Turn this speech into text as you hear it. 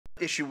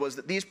issue was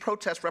that these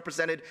protests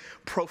represented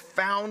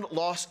profound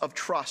loss of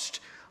trust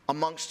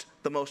amongst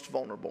the most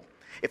vulnerable.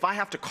 If I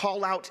have to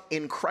call out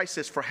in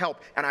crisis for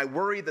help and I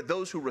worry that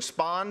those who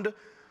respond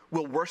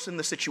will worsen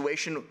the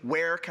situation,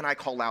 where can I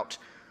call out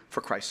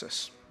for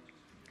crisis?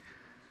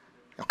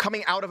 Now,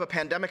 coming out of a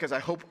pandemic, as I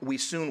hope we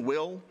soon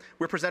will,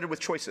 we're presented with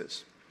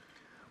choices.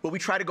 Will we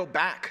try to go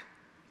back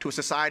to a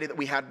society that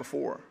we had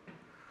before?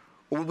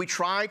 Or will we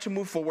try to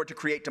move forward to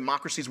create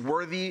democracies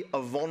worthy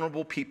of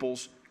vulnerable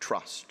people's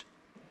trust?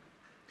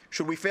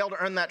 Should we fail to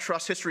earn that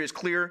trust, history is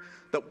clear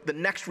that the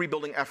next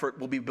rebuilding effort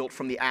will be built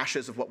from the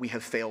ashes of what we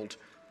have failed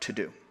to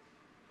do.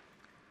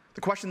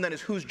 The question then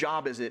is, whose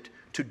job is it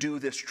to do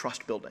this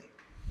trust building?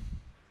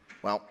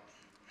 Well,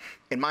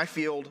 in my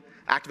field,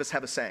 activists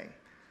have a saying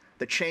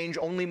that change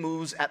only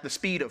moves at the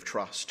speed of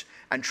trust,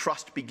 and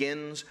trust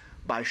begins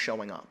by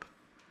showing up.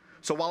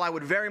 So while I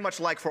would very much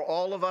like for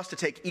all of us to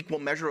take equal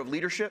measure of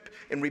leadership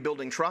in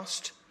rebuilding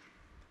trust,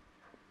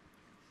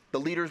 the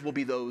leaders will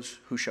be those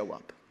who show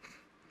up.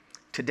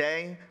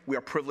 Today, we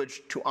are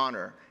privileged to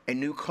honor a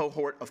new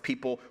cohort of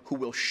people who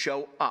will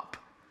show up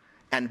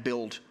and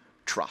build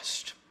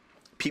trust.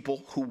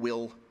 People who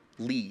will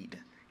lead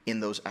in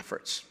those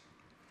efforts.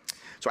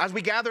 So as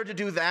we gather to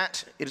do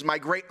that, it is my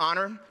great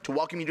honor to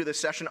welcome you to this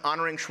session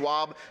honoring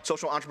Schwab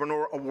Social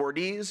Entrepreneur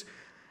Awardees.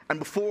 And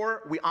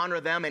before we honor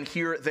them and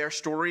hear their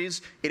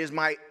stories, it is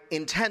my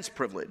intense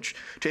privilege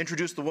to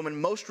introduce the woman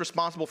most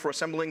responsible for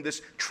assembling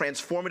this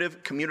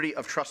transformative community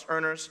of trust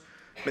earners,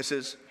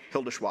 Mrs.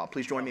 Hilda Schwab.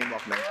 Please join me in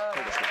welcoming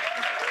Hilda Schwab.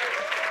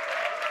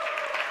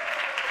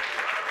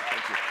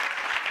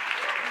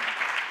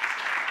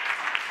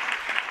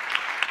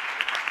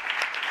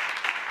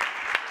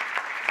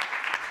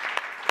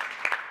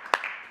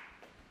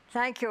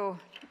 Thank you.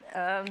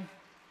 Thank you.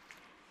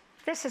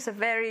 This is a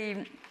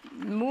very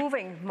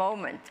moving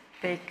moment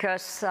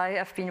because I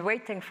have been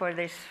waiting for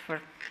this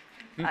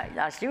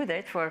as you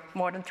did, for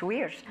more than 2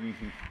 years.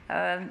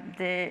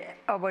 The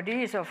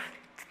awardees of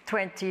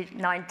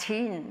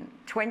 2019,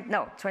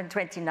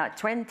 2020,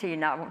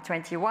 now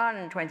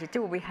 21,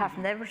 22, we have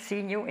never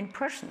seen you in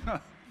person.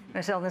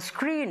 It's on the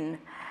screen,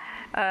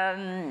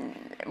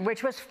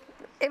 which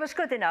was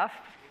good enough,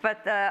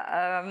 but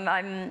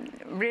I'm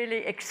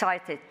really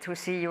excited to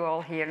see you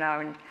all here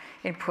now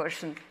in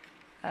person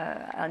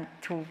and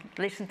to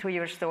listen to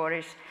your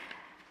stories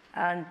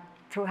and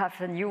to have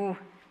a new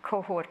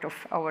cohort of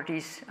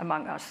awardees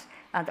among us,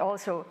 and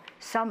also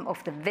some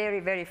of the very,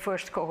 very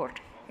first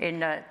cohort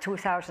in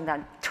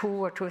 2002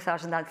 or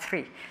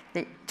 2003.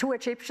 The 2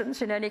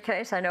 Egyptians in any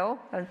case, I know,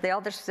 and the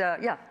others,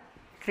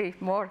 3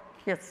 more,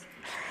 yes.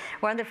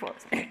 Wonderful.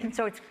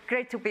 So it's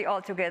great to be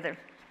all together.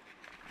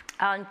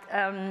 And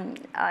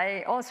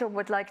I also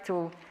would like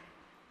to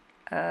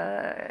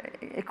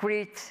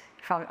greet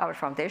our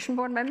foundation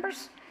board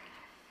members,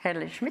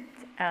 Helen Schmidt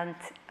and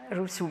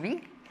Ruth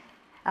Soubi,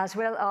 as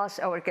well as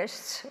our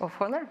guests of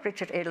honor,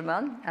 Richard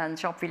Edelman and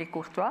Jean-Philippe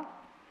Courtois.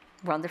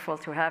 Wonderful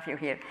to have you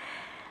here.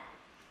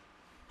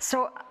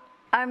 So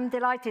I'm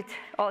delighted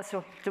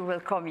also to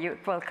welcome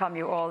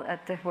you all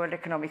at the World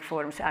Economic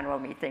Forum's annual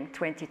meeting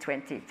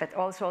 2020, but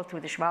also to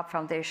the Schwab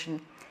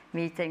Foundation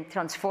meeting,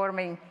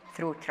 Transforming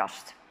Through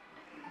Trust.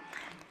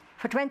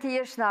 For 20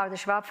 years now, the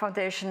Schwab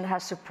Foundation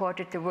has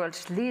supported the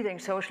world's leading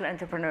social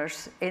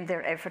entrepreneurs in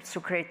their efforts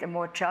to create a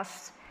more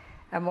just,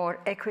 a more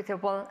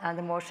equitable, and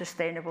a more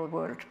sustainable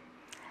world.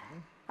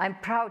 I'm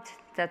proud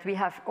that we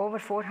have over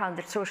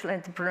 400 social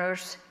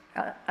entrepreneurs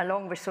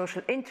along with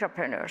social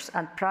intrapreneurs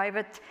and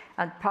private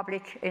and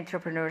public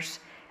entrepreneurs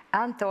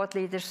and thought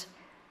leaders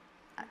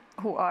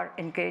who are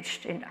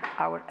engaged in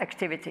our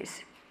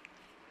activities.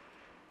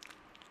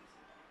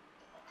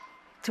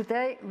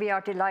 Today, we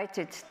are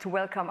delighted to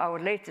welcome our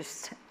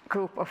latest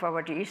group of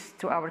awardees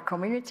to our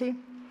community.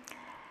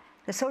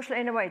 The social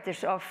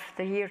innovators of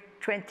the year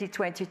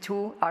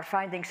 2022 are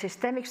finding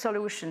systemic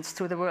solutions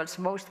to the world's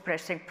most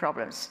pressing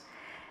problems.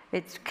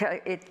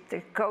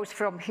 It goes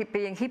from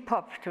being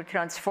hip-hop to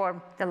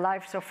transform the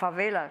lives of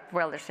favela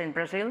dwellers in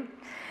Brazil,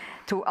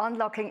 to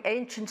unlocking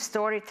ancient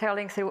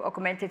storytelling through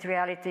augmented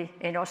reality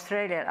in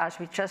Australia, as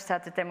we just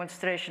had a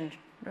demonstration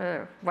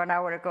 1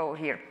 hour ago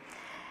here.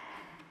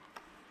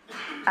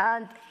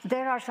 And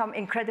there are some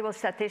incredible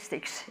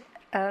statistics.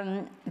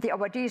 The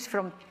awardees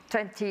from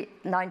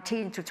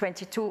 2019 to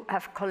 22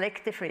 have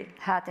collectively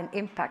had an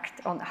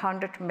impact on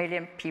 100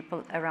 million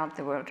people around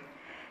the world,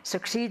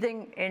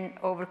 succeeding in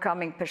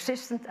overcoming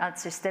persistent and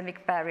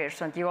systemic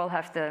barriers. And you all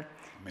have the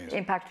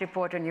impact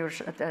report on your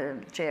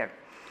chair.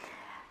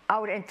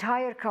 Our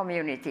entire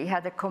community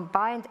had a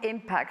combined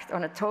impact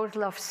on a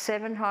total of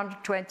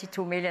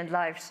 722 million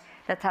lives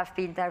that have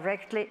been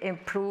directly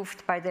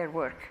improved by their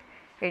work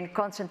in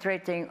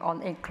concentrating on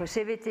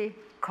inclusivity,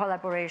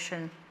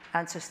 collaboration,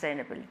 and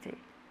sustainability.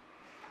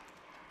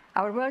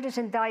 Our world is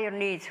in dire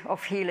need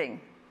of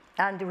healing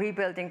and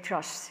rebuilding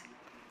trust,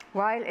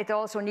 while it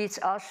also needs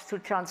us to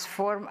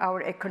transform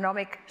our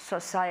economic,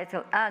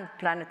 societal, and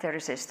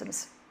planetary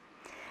systems.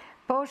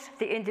 Both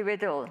the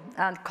individual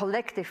and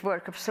collective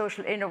work of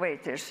social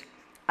innovators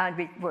And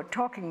we were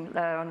talking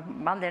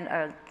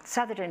on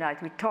Saturday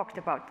night, we talked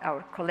about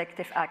our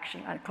collective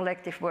action and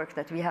collective work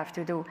that we have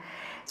to do.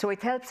 So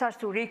it helps us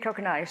to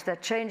recognize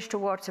that change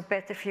towards a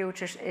better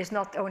future is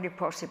not only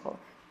possible,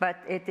 but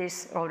it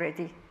is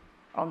already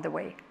on the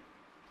way.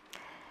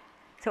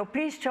 So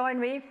please join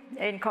me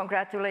in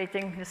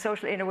congratulating the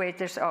social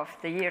innovators of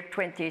the year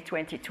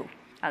 2022,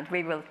 and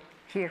we will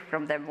hear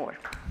from them more.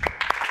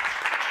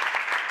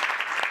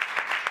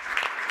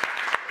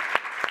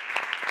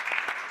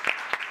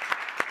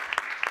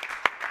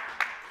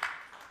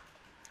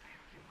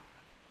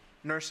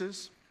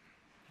 Nurses,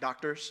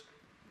 doctors,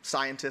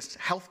 scientists,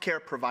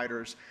 healthcare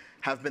providers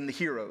have been the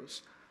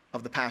heroes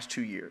of the past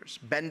 2 years,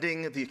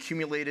 bending the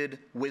accumulated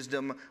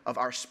wisdom of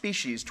our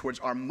species towards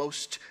our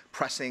most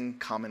pressing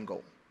common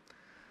goal.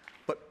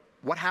 But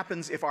what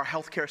happens if our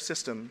healthcare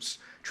systems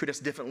treat us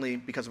differently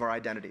because of our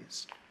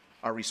identities,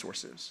 our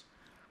resources?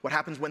 What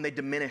happens when they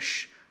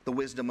diminish the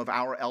wisdom of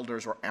our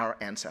elders or our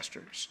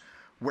ancestors?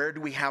 Where do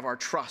we have our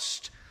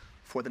trust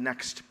for the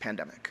next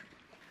pandemic?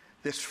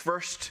 This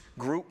first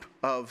group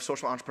of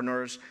social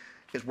entrepreneurs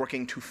is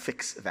working to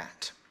fix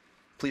that.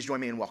 Please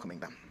join me in welcoming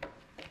them.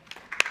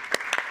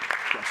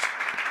 Yes.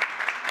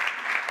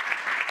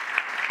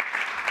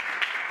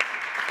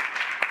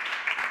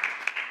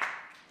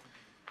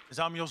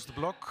 I'm Jos de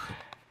Blok.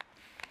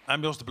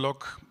 I'm Jos de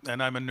Blok,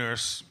 and I'm a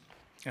nurse,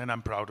 and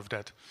I'm proud of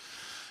that.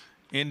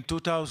 In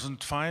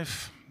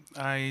 2005,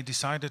 I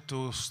decided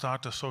to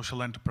start a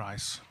social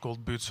enterprise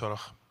called Buurtzorg,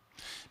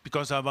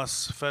 because I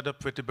was fed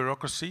up with the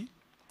bureaucracy.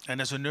 And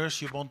as a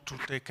nurse, you want to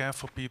take care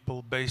for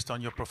people based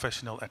on your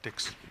professional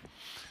ethics.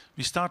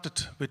 We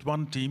started with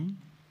one team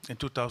in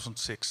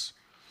 2006.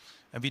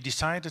 And we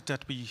decided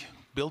that we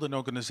build an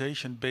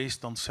organization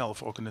based on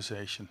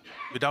self-organization,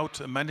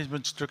 without a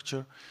management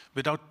structure,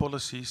 without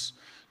policies,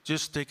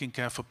 just taking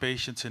care for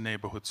patients in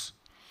neighborhoods.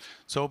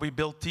 So we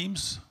built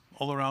teams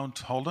all around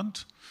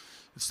Holland.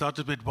 It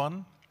started with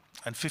one,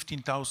 and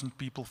 15,000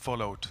 people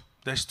followed.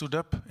 They stood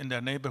up in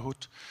their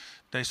neighborhood.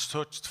 They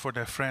searched for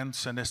their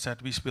friends, and they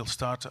said, we will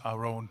start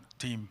our own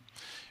team.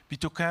 We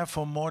took care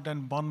for more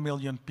than 1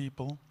 million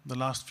people the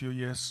last few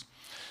years,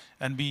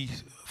 and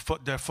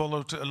there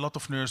followed a lot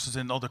of nurses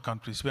in other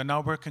countries. We are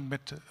now working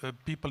with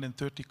people in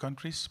 30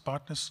 countries,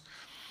 partners,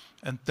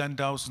 and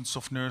 10,000s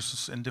of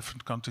nurses in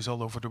different countries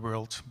all over the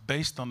world,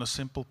 based on a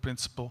simple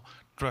principle,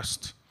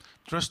 trust.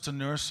 Trust the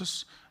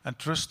nurses and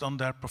trust on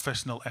their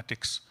professional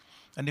ethics.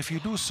 And if you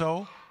do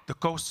so, the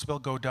costs will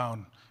go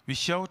down. We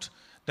showed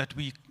that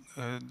we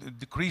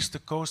decreased the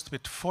cost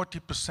with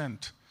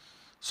 40%.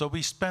 So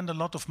we spend a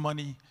lot of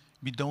money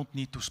we don't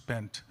need to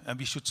spend, and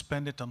we should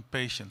spend it on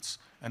patients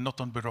and not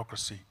on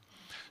bureaucracy.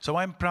 So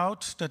I'm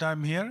proud that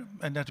I'm here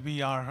and that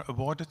we are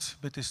awarded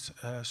with this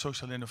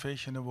Social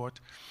Innovation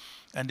Award,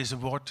 and this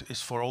award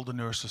is for all the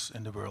nurses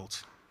in the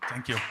world.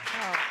 Thank you.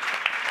 Oh.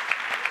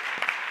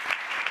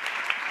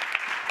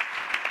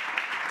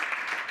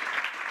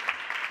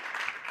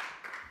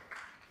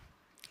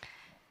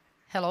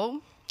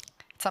 Hello.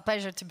 It's a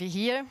pleasure to be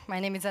here. My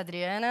name is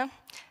Adriana,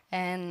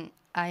 and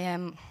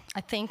I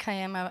think I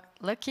am a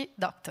lucky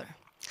doctor.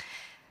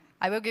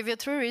 I will give you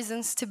 3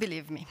 reasons to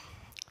believe me.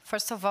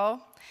 First of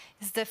all,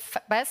 it's the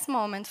best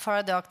moment for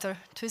a doctor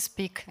to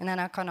speak in an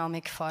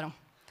economic forum.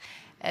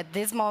 At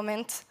this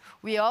moment,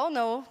 we all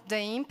know the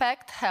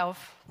impact health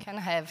can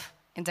have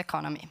in the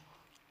economy.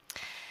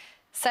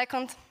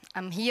 Second,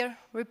 I'm here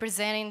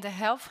representing the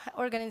health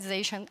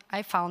organization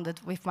I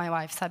founded with my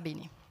wife,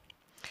 Sabine.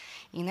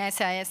 In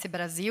SAS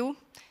Brazil,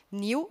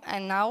 new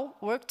and now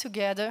work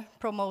together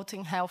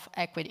promoting health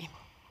equity.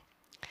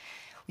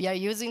 We are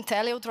using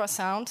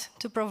teleultrasound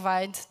to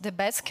provide the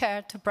best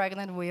care to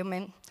pregnant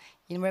women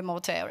in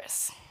remote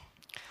areas.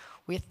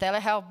 With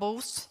telehealth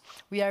boosts,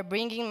 we are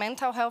bringing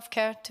mental health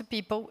care to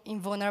people in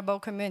vulnerable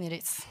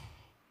communities.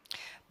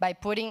 By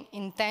putting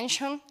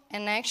intention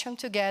and action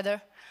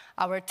together,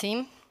 our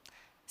team,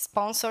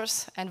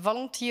 sponsors, and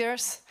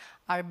volunteers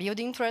are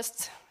building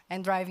trust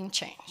and driving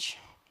change.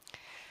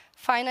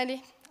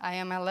 Finally, I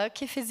am a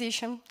lucky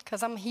physician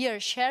because I'm here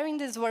sharing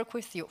this work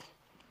with you.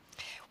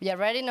 We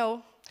already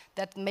know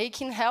that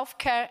making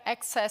healthcare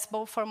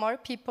accessible for more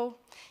people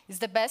is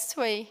the best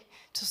way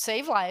to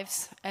save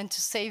lives and to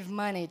save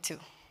money too.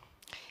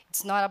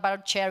 It's not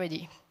about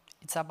charity,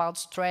 it's about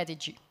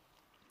strategy.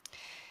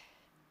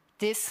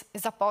 This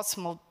is a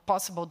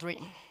possible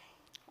dream.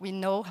 We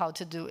know how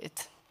to do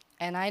it.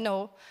 And I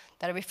know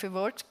that if we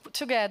work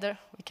together,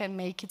 we can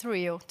make it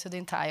real to the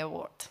entire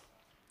world.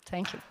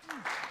 Thank you.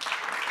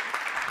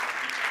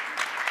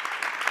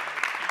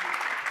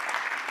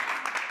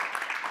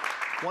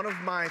 One of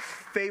my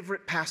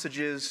favorite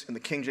passages in the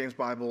King James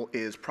Bible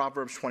is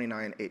Proverbs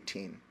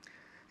 29:18.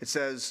 It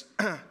says,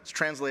 it's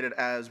translated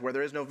as, where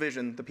there is no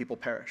vision, the people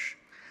perish.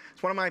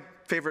 It's one of my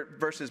favorite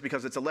verses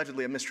because it's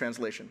allegedly a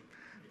mistranslation.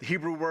 The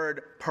Hebrew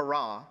word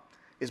para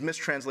is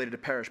mistranslated to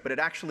perish, but it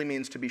actually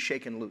means to be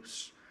shaken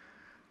loose.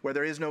 Where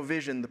there is no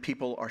vision, the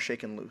people are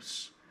shaken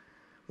loose.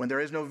 When there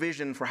is no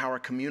vision for how our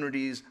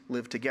communities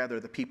live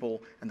together, the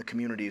people and the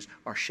communities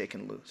are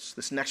shaken loose.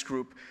 This next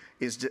group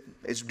is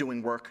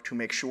doing work to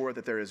make sure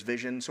that there is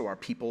vision so our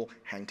people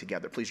hang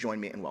together. Please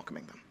join me in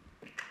welcoming them.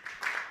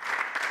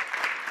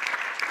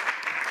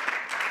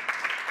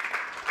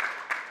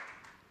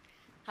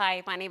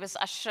 Hi, my name is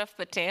Ashraf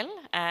Patel,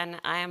 and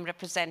I am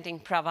representing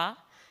Prava,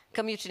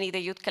 Community the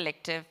Youth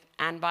Collective,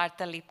 and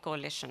Varta Leap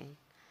Coalition.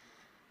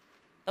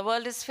 The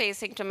world is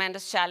facing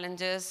tremendous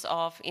challenges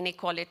of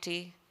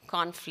inequality,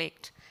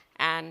 conflict,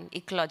 and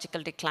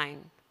ecological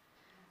decline.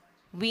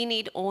 We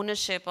need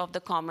ownership of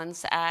the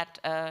commons at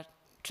a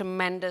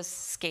tremendous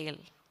scale,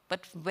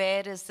 but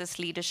where is this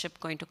leadership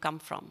going to come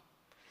from?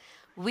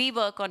 We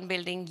work on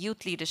building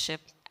youth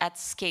leadership at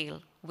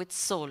scale with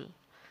soul,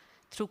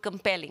 through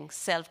compelling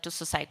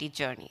self-to-society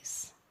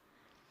journeys.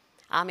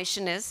 Our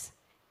mission is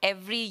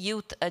every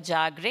youth a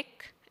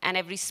Jagrik and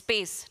every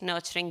space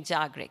nurturing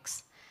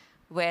Jagriks,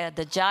 where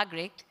the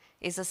Jagrik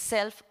is a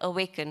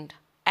self-awakened,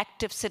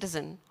 active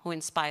citizen who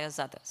inspires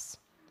others.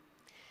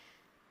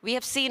 We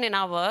have seen in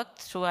our work,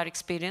 through our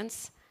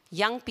experience,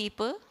 young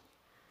people,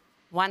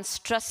 once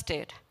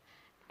trusted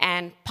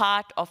and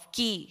part of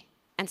key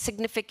and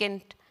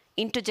significant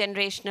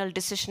intergenerational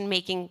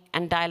decision-making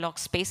and dialogue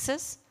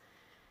spaces,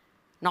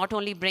 not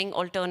only bring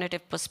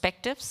alternative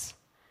perspectives,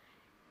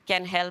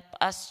 can help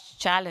us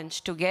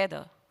challenge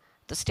together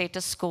the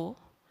status quo,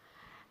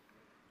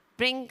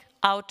 bring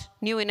out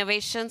new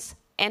innovations,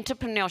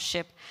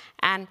 entrepreneurship,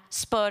 and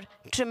spur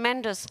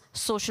tremendous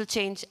social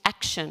change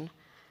action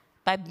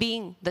by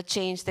being the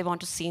change they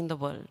want to see in the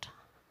world.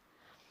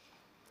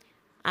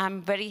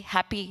 I'm very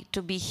happy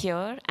to be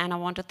here, and I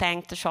want to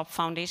thank the Shop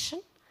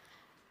Foundation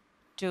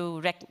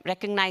to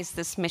recognize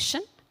this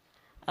mission,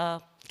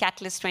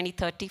 Catalyst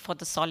 2030 for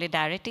the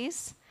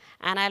solidarities,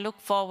 and I look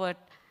forward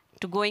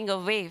to going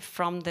away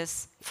from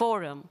this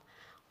forum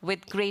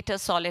with greater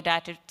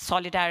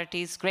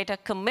solidarities, greater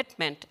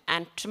commitment,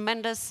 and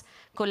tremendous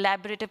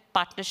collaborative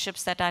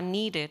partnerships that are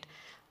needed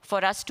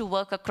for us to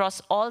work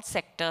across all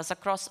sectors,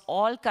 across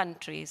all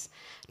countries,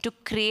 to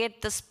create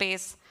the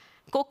space,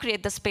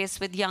 co-create the space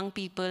with young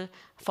people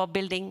for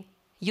building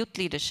youth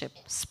leadership,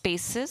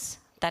 spaces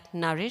that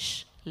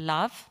nourish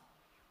love,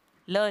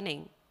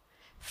 learning,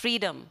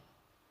 freedom,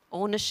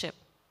 ownership,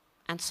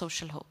 and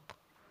social hope.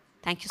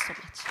 Thank you so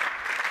much.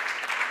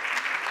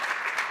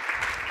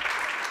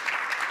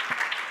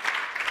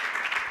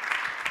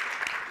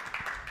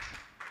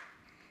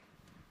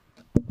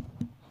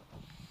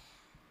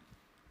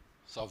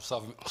 Salve,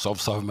 salve,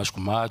 salve, salve meus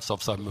comadres,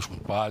 salve, salve meus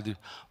compadres.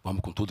 Vamos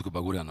com tudo que o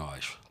bagulho é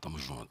nós. Tamo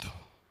junto.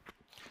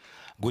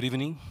 Good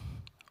evening.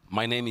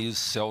 My name is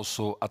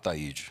Celso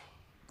Ataíde.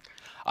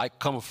 I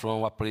come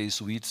from a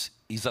place which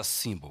is a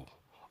symbol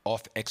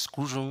of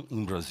exclusion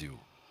in Brazil.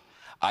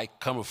 I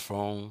come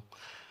from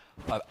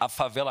a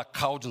favela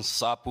called in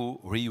Sapo,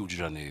 Rio de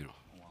Janeiro.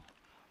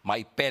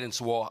 My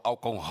parents were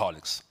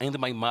alcoholics, and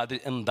my mother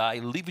and I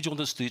lived on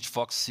the street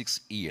for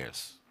 6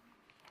 years.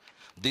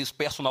 This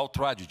personal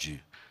tragedy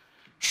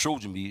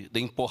showed me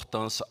the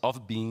importance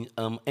of being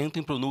an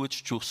entrepreneur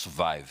to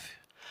survive.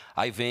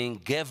 I then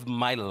gave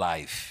my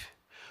life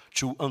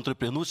to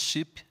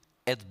entrepreneurship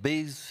at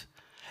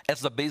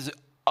the base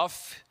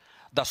of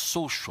the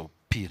social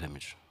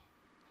pyramid.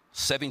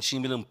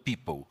 17 million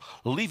people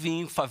living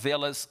in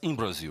favelas in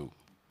Brazil,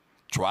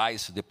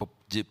 twice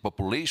the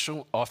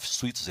population of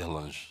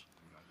Switzerland.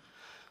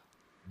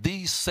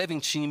 These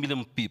 17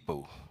 million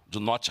people do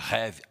not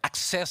have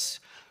access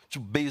to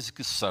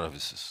basic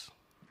services.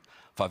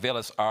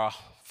 Favelas are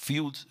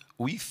filled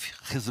with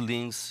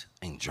resilience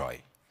and joy.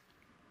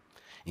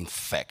 In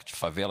fact,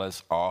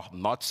 favelas are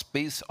not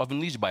space of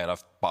need but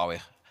of power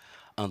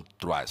and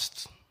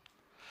trust.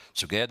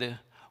 Together,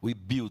 we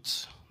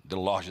built the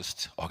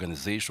largest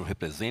organization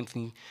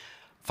representing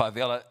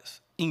favelas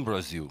in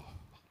Brazil,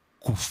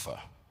 CUFA.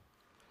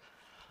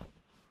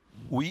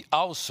 We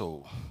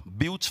also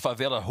built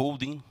Favela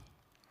Holding,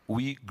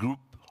 we group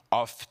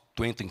of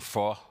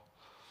 24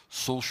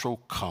 social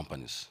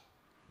companies.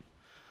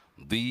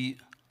 The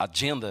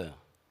agenda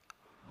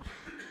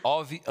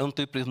of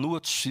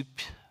entrepreneurship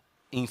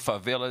in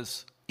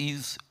favelas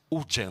is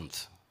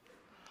urgent,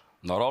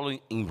 not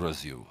only in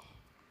Brazil.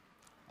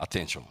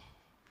 Attention.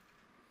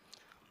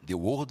 The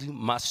world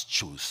must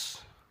choose.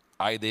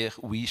 Either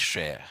we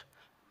share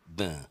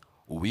the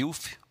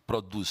wealth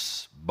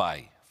produced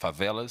by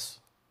favelas,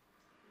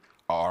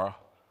 or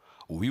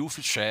we will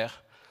share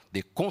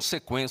the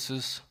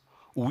consequences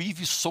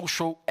with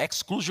social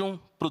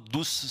exclusion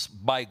produced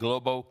by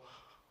global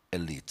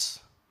elites.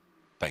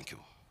 Thank you.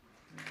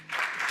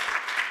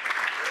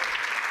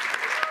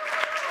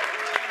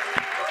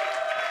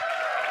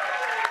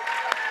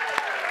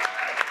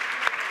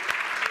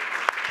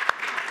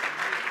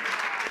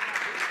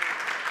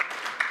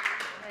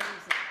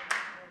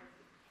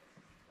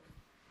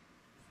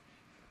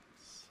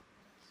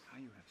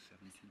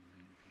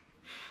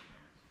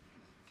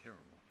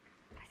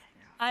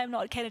 I am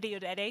not Kennedy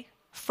Odede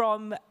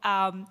from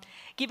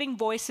giving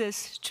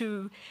voices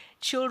to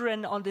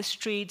children on the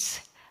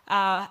streets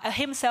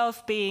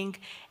himself being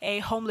a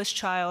homeless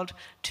child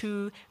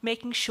to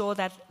making sure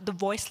that the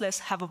voiceless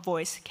have a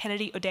voice.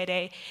 Kennedy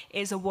Odede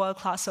is a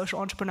world-class social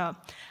entrepreneur.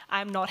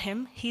 I'm not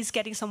him. He's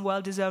getting some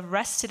well-deserved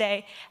rest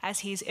today as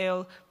he's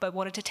ill, but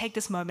wanted to take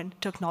this moment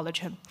to acknowledge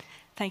him.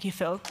 Thank you,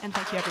 Phil, and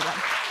thank you, everyone.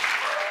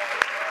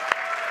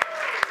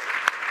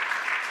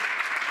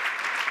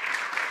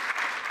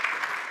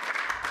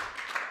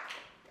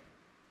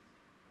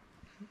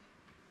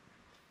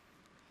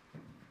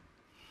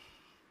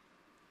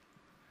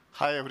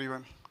 Hi,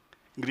 everyone.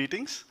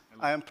 Greetings.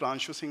 I am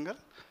Pranshu Singhal.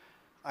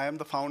 I am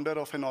the founder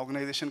of an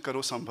organization,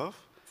 Karo Sambhav.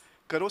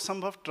 Karo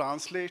Sambhav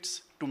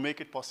translates to make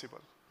it possible.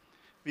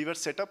 We were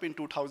set up in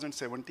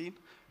 2017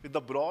 with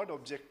the broad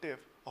objective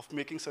of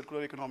making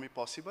circular economy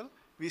possible.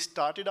 We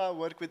started our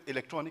work with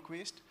electronic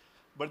waste,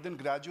 but then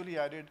gradually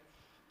added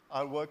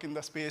our work in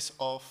the space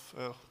of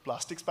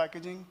plastics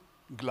packaging,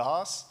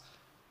 glass,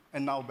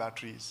 and now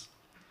batteries.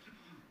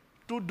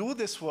 To do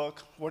this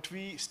work, what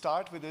we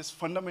start with is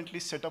fundamentally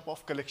setup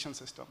of collection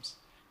systems.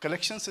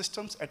 Collection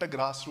systems at a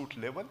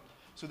grassroots level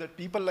so that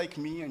people like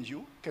me and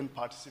you can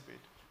participate.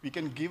 We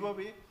can give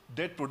away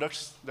dead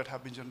products that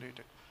have been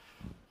generated.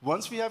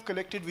 Once we have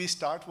collected, we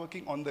start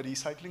working on the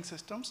recycling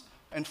systems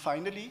and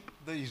finally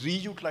the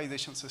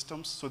reutilization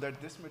systems so that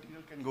this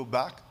material can go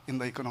back in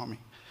the economy.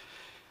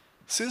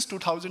 Since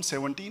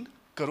 2017,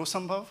 Karo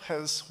Sambhav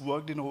has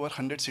worked in over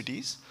 100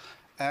 cities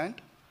and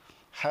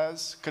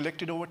has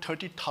collected over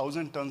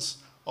 30,000 tons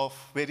of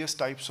various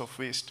types of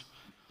waste.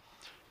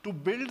 To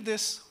build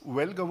this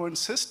well-governed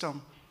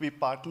system, we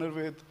partner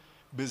with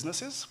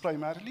businesses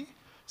primarily,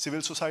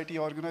 civil society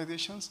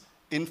organizations,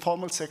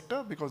 informal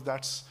sector, because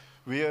that's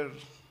where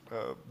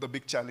the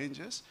big challenge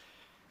is,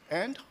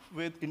 and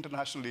with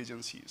international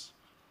agencies.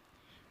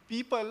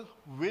 People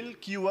will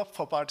queue up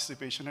for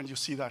participation, and you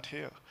see that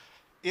here,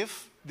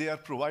 if they are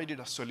provided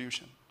a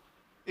solution,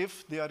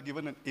 if they are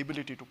given an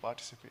ability to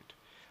participate.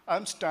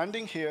 I'm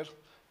standing here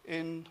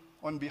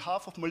on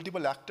behalf of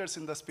multiple actors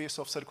in the space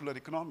of circular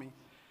economy,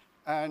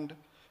 and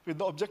with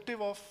the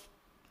objective of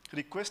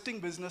requesting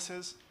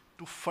businesses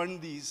to fund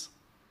these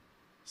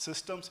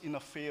systems in a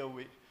fair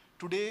way.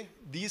 Today,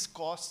 these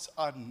costs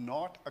are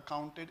not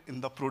accounted in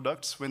the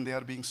products when they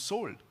are being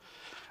sold,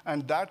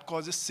 and that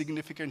causes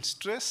significant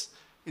stress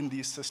in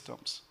these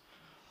systems.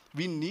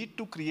 We need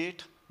to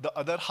create the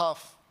other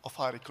half of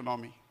our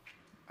economy,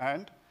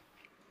 and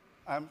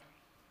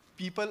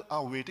people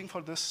are waiting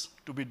for this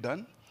to be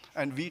done,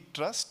 and we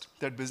trust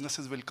that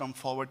businesses will come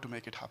forward to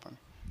make it happen.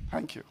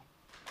 Thank you.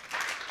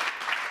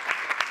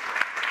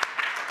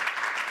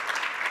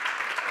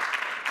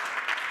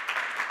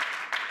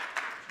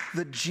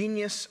 The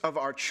genius of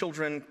our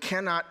children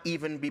cannot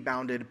even be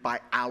bounded by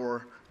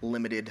our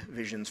limited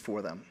visions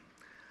for them.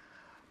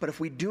 But if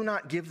we do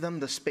not give them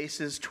the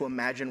spaces to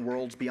imagine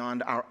worlds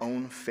beyond our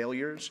own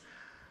failures,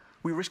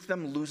 we risk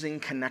them losing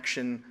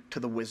connection to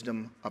the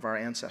wisdom of our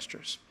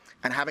ancestors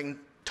and having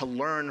to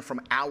learn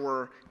from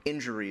our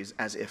injuries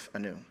as if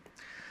anew.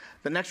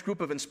 The next group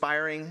of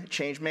inspiring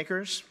change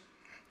makers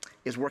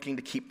is working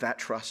to keep that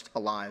trust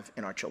alive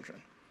in our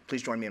children.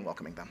 Please join me in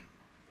welcoming them.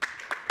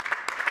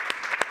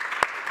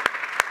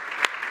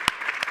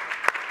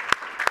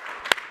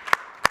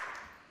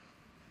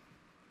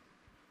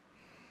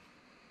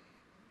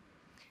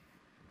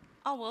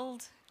 Our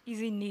world is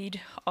in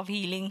need of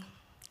healing,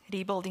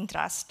 rebuilding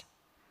trust,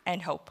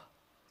 and hope.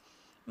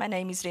 My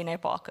name is Renee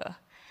Parker.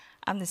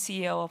 I'm the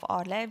CEO of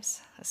R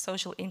Labs, a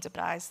social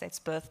enterprise that's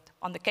birthed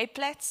on the Cape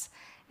Flats,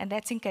 and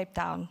that's in Cape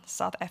Town,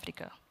 South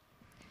Africa.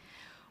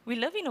 We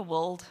live in a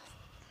world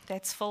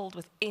that's filled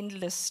with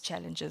endless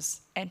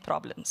challenges and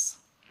problems.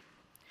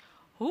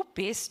 Who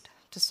best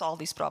to solve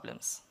these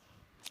problems?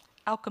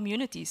 Our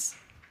communities.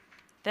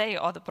 They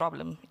are the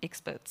problem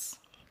experts.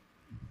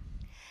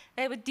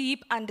 They have a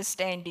deep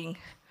understanding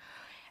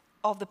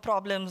of the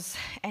problems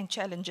and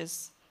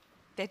challenges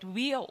that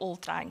we are all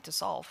trying to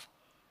solve.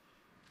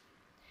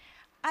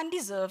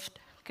 Undeserved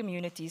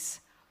communities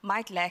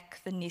might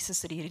lack the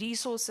necessary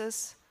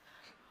resources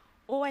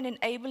or an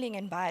enabling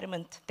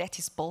environment that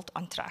is built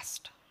on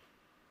trust.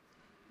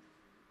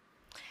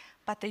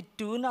 But they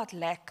do not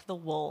lack the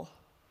will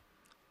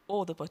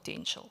or the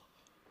potential.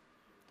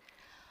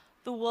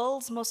 The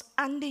world's most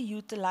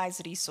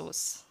underutilized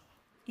resource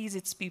is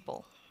its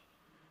people.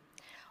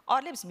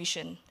 Our Lab's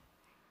mission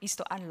is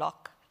to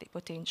unlock their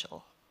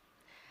potential.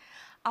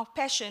 Our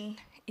passion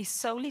is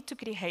solely to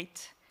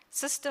create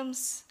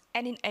systems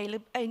and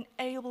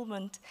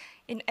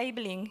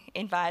enabling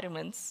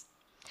environments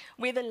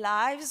where the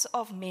lives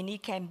of many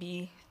can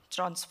be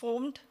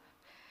transformed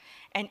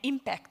and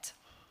impact.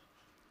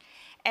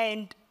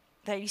 And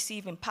they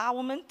receive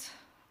empowerment.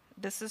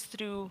 This is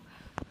through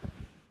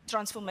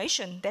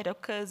transformation that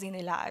occurs in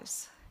their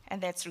lives. And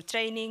that's through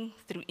training,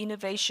 through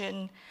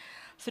innovation,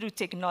 through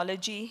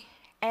technology,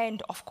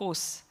 and of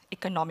course,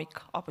 economic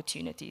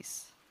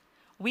opportunities.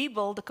 We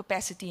build the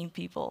capacity in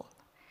people.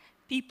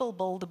 People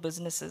build the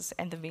businesses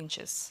and the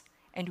ventures,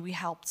 and we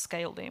help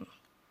scale them.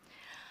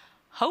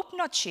 Hope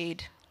not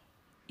shared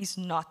is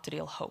not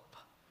real hope.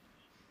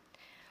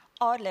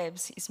 Our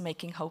Labs is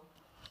making hope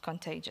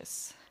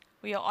contagious.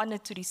 We are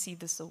honored to receive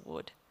this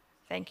award.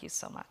 Thank you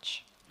so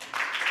much.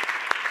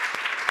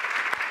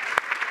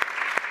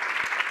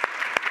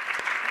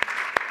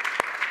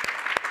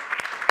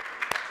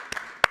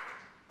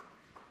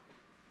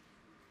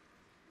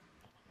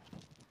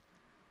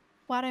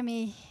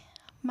 Warami.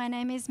 My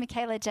name is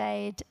Michaela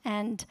Jade,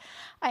 and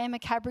I am a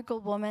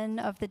Cabrogal woman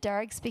of the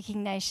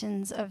Darug-speaking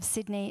nations of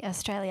Sydney,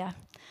 Australia.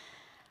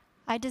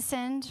 I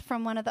descend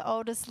from one of the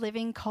oldest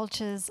living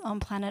cultures on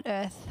planet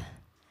Earth.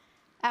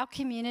 Our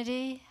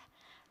community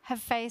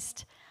have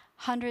faced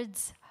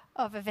hundreds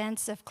of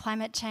events of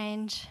climate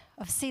change,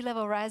 of sea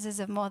level rises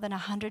of more than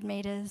 100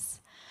 metres,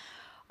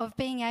 of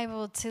being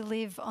able to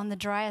live on the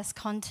driest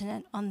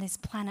continent on this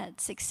planet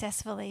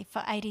successfully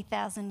for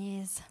 80,000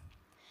 years.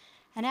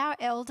 And our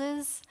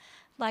elders,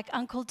 like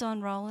Uncle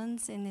Don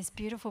Rowlands in this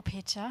beautiful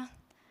picture,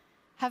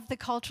 have the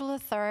cultural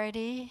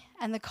authority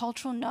and the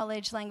cultural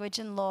knowledge, language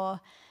and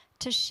law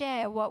to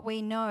share what we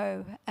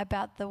know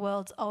about the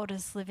world's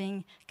oldest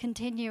living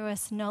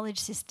continuous knowledge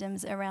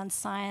systems around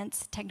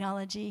science,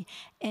 technology,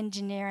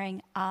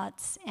 engineering,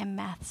 arts and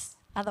maths,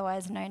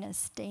 otherwise known as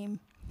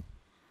STEAM.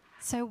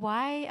 So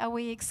why are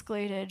we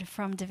excluded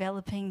from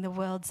developing the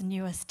world's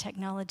newest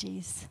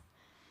technologies?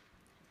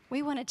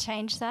 We want to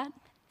change that.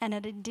 And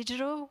at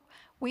Indigital,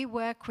 we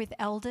work with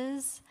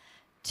elders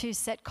to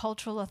set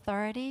cultural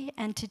authority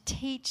and to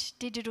teach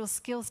digital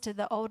skills to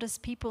the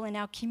oldest people in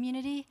our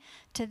community,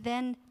 to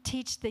then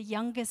teach the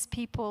youngest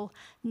people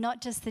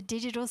not just the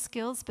digital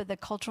skills, but the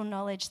cultural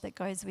knowledge that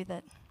goes with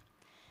it.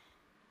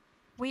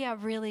 We are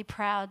really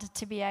proud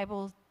to be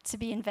able to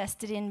be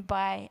invested in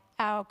by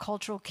our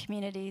cultural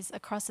communities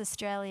across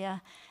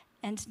Australia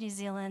and New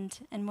Zealand,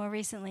 and more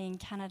recently in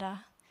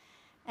Canada.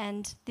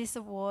 And this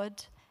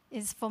award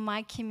is for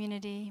my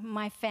community,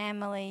 my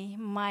family,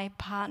 my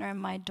partner and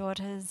my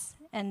daughters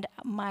and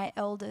my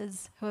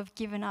elders who have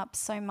given up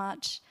so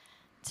much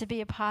to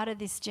be a part of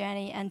this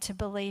journey and to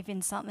believe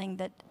in something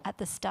that at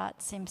the start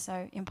seemed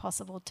so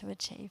impossible to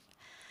achieve.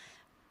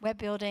 We're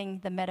building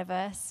the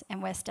metaverse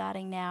and we're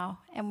starting now,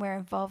 and we're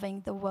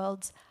involving the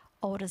world's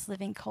oldest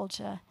living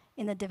culture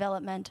in the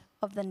development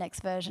of the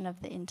next version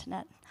of the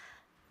internet.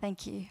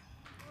 Thank you.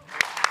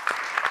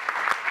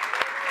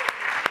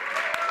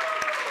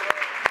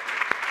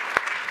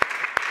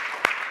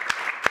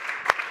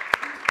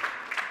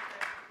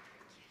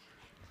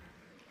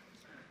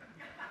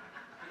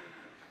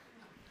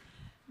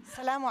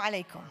 Assalamu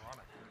alaikum.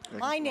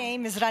 My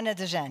name is Rana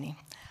Dajani.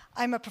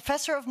 I'm a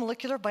professor of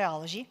molecular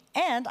biology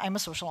and I'm a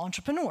social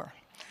entrepreneur.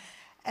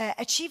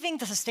 Achieving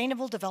the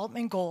Sustainable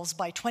Development Goals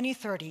by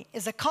 2030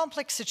 is a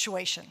complex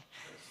situation.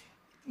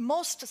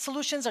 Most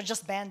solutions are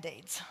just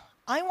band-aids.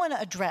 I want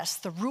to address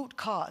the root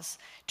cause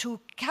to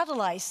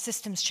catalyze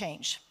systems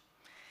change.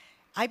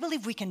 I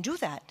believe we can do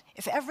that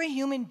if every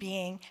human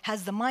being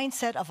has the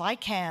mindset of I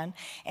can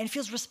and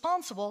feels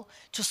responsible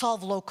to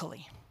solve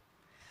locally.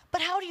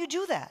 But how do you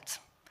do that?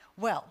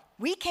 Well,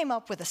 we came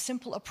up with a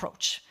simple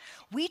approach.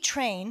 We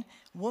train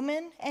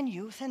women and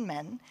youth and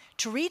men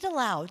to read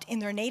aloud in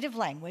their native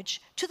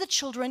language to the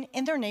children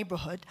in their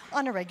neighborhood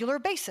on a regular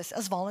basis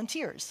as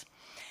volunteers.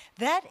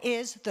 That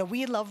is the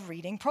We Love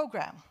Reading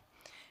program.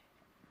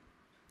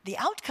 The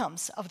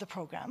outcomes of the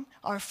program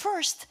are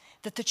first,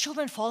 that the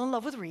children fall in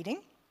love with reading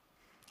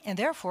and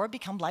therefore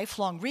become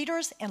lifelong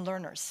readers and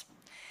learners.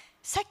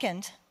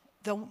 Second,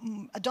 the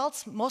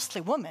adults, mostly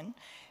women,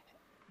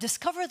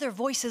 discover their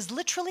voices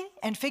literally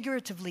and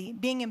figuratively,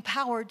 being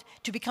empowered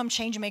to become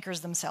change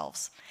makers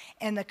themselves.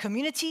 And the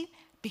community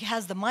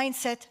has the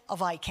mindset of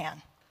I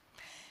can.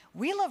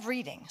 We Love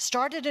Reading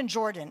started in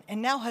Jordan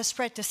and now has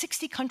spread to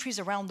 60 countries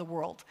around the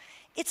world.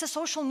 It's a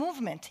social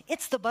movement.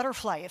 It's the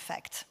butterfly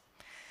effect.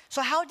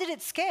 So how did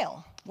it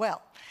scale?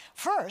 Well,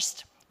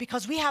 first,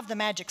 because we have the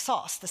magic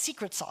sauce, the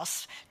secret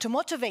sauce, to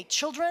motivate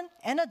children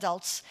and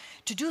adults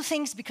to do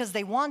things because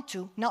they want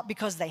to, not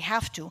because they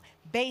have to,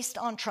 based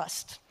on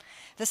trust.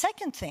 The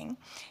second thing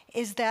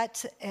is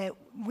that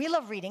We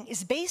Love Reading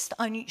is based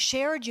on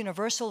shared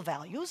universal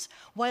values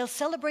while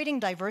celebrating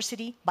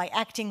diversity by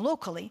acting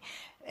locally,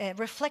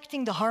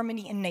 reflecting the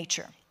harmony in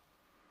nature.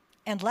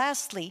 And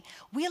lastly,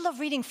 We Love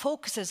Reading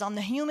focuses on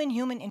the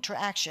human-human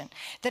interaction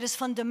that is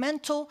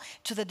fundamental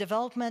to the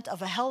development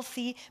of a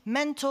healthy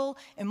mental,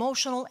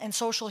 emotional, and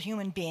social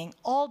human being,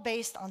 all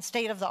based on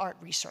state-of-the-art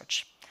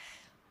research.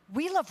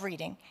 We Love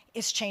Reading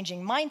is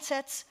changing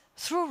mindsets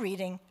through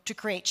reading to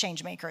create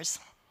change makers.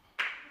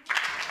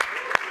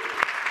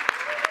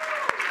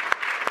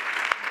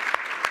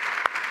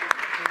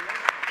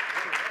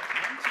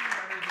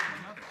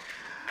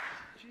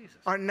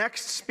 Our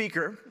next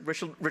speaker,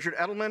 Richard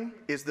Edelman,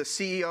 is the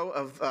CEO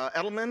of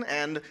Edelman,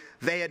 and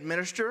they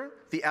administer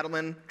the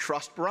Edelman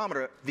Trust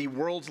Barometer, the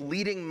world's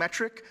leading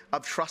metric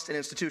of trust in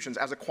institutions.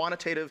 As a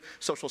quantitative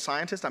social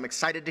scientist, I'm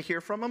excited to hear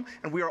from him,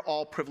 and we are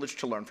all privileged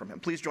to learn from him.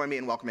 Please join me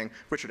in welcoming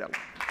Richard Edelman.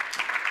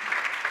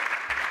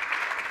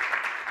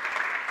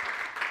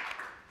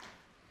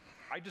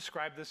 I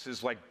describe this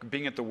as like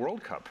being at the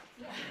World Cup.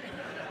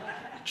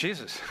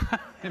 Jesus,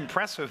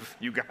 impressive,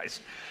 you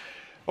guys.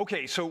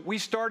 Okay, so we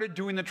started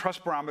doing the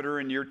Trust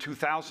Barometer in year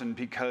 2000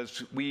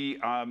 because we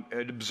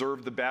had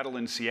observed the battle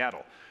in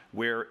Seattle,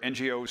 where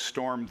NGOs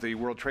stormed the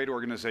World Trade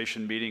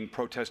Organization meeting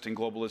protesting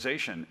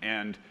globalization.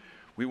 And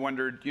we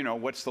wondered, you know,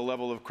 what's the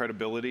level of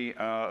credibility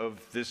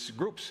of these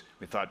groups?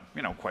 We thought,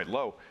 you know, quite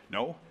low.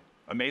 No,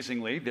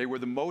 amazingly, they were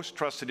the most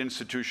trusted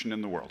institution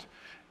in the world,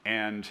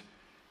 and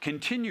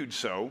continued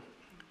so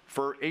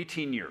for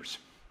 18 years.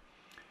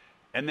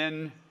 And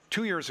then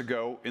 2 years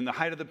ago, in the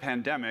height of the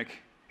pandemic,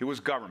 it was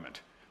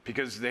government,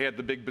 because they had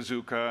the big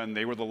bazooka and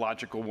they were the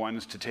logical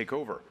ones to take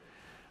over.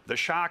 The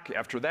shock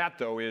after that,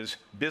 though, is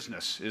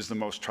business is the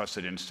most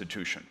trusted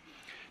institution.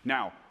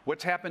 Now,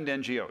 what's happened to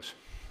NGOs?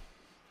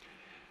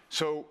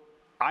 So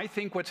I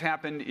think what's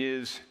happened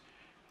is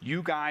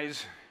you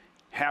guys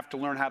have to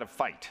learn how to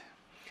fight.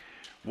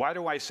 Why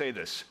do I say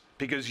this?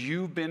 Because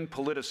you've been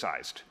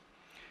politicized.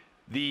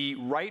 The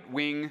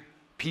right-wing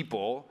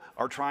people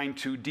are trying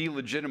to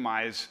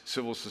delegitimize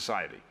civil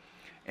society.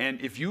 And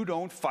if you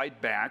don't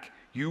fight back,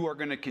 you are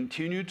going to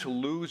continue to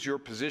lose your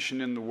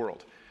position in the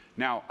world.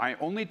 Now, I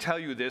only tell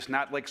you this,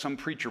 not like some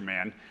preacher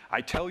man.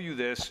 I tell you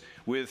this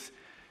with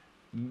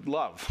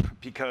love,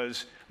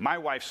 because my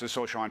wife's a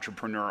social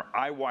entrepreneur.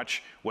 I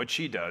watch what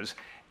she does,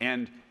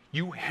 and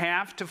you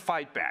have to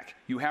fight back.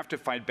 You have to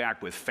fight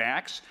back with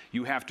facts.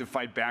 You have to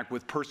fight back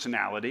with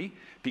personality,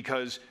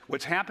 because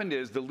what's happened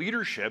is the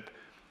leadership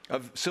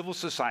of civil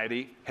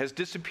society has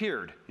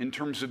disappeared in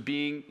terms of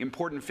being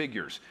important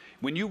figures.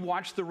 When you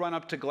watch the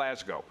run-up to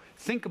Glasgow,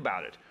 think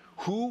about it.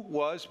 Who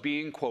was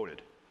being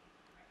quoted?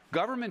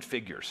 Government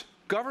figures,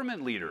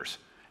 government leaders,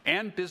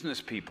 and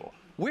business people.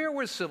 Where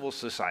was civil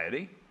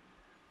society?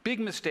 Big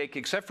mistake,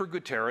 except for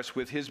Guterres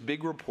with his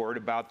big report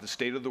about the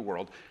state of the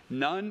world.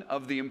 None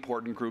of the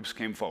important groups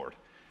came forward.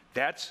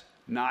 That's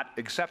not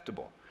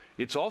acceptable.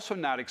 It's also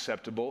not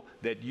acceptable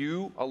that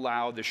you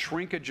allow the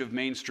shrinkage of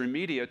mainstream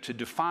media to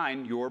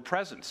define your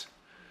presence.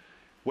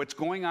 What's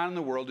going on in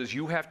the world is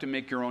you have to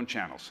make your own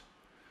channels.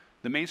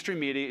 The mainstream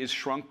media is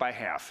shrunk by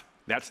half.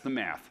 That's the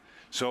math.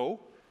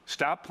 So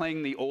stop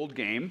playing the old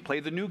game,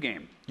 play the new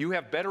game. You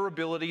have better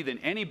ability than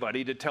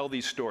anybody to tell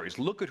these stories.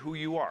 Look at who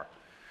you are.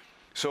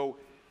 So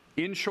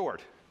in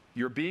short,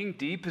 you're being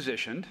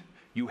depositioned,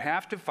 you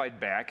have to fight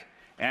back,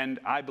 and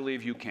I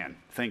believe you can.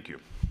 Thank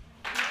you.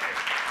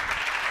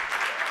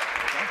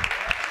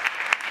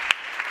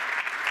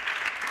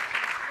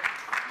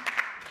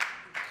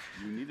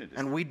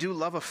 And we do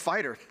love a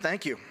fighter.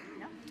 Thank you.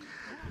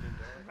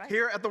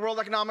 Here at the World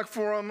Economic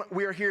Forum,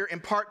 we are here in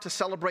part to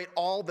celebrate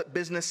all that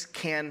business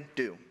can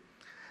do.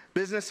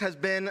 Business has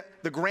been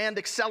the grand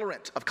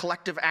accelerant of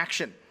collective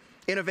action,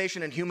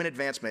 innovation, and human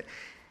advancement.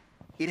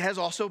 It has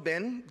also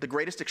been the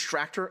greatest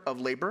extractor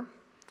of labor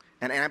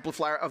and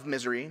amplifier of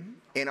misery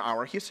in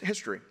our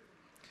history.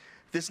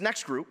 This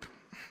next group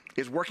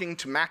is working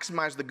to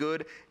maximize the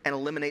good and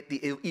eliminate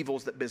the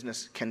evils that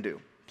business can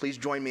do. Please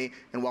join me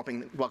in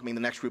welcoming the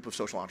next group of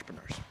social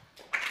entrepreneurs.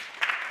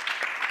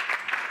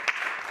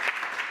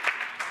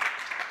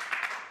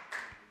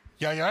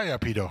 Ya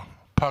Pido,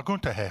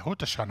 Pagunta he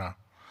Hutashana.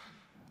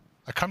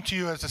 I come to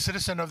you as a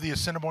citizen of the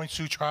Assiniboine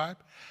Sioux tribe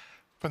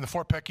from the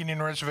Fort Peck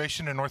Indian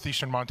Reservation in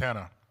northeastern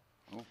Montana.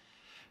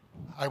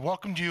 I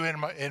welcomed you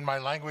in my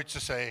language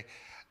to say,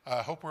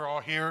 I hope we're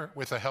all here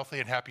with a healthy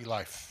and happy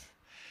life.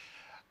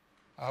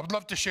 I would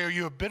love to share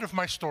you a bit of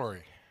my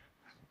story.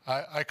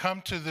 I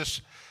come to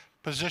this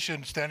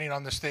position standing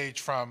on the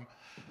stage from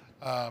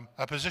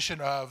a position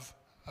of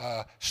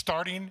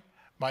starting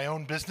my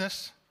own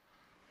business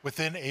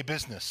within a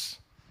business.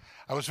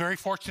 I was very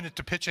fortunate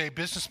to pitch a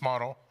business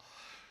model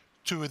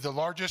to the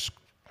largest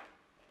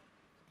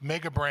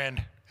mega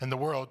brand in the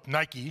world,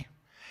 Nike,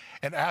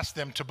 and ask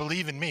them to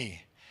believe in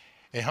me,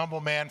 a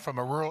humble man from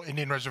a rural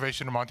Indian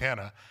reservation in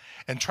Montana,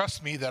 and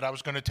trust me that I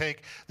was going to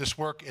take this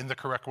work in the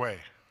correct way,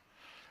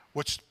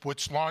 which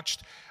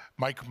launched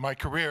my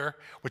career,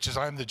 which is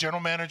I'm the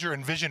general manager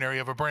and visionary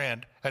of a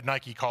brand at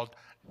Nike called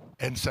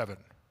N7.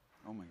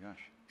 Oh my gosh.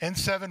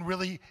 N7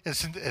 really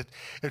is,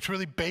 it's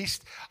really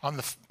based on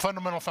the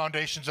fundamental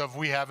foundations of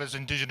we have as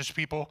indigenous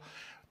people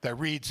that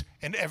reads,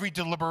 in every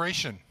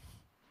deliberation,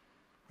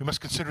 we must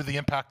consider the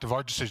impact of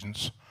our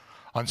decisions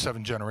on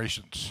 7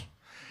 generations.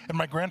 And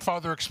my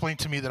grandfather explained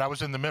to me that I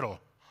was in the middle.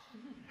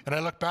 And I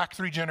look back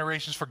 3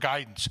 generations for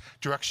guidance,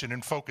 direction,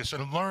 and focus,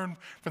 and learn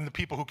from the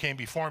people who came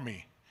before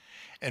me,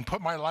 and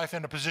put my life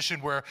in a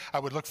position where I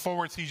would look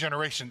forward 3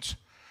 generations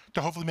to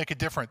hopefully make a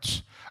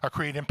difference, or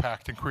create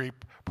impact, and create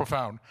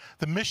profound.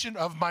 The mission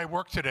of my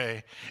work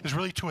today is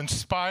really to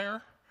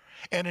inspire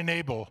and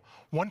enable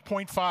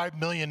 1.5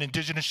 million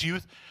indigenous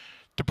youth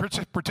to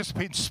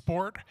participate in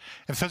sport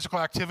and physical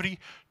activity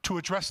to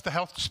address the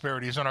health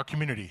disparities in our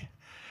community.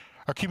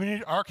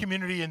 Our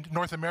community in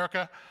North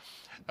America,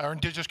 our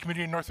indigenous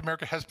community in North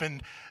America has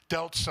been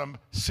dealt some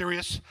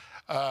serious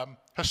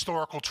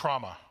historical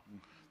trauma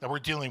that we're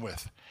dealing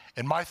with.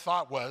 And my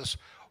thought was,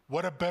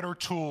 what a better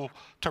tool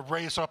to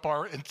raise up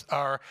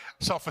our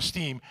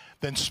self-esteem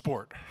than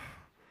sport.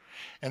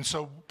 And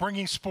so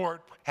bringing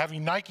sport,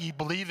 having Nike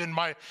believe in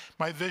my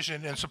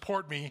vision and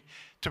support me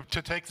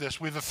to take this,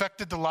 we've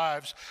affected the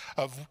lives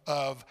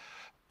of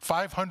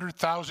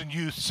 500,000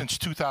 youth since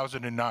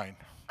 2009.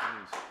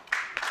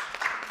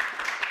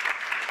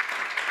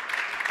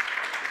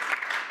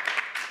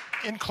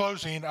 In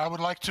closing, I would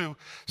like to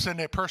send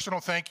a personal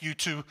thank you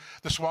to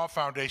the Schwab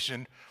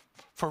Foundation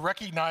for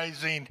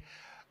recognizing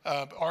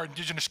our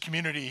indigenous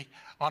community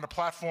on a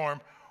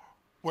platform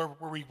where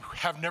we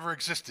have never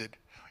existed.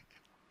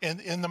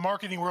 In the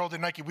marketing world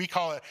at Nike, we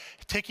call it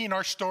taking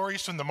our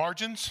stories from the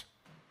margins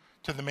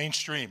to the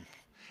mainstream.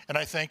 And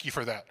I thank you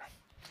for that.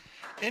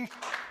 Thank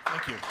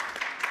you.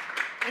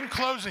 In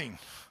closing,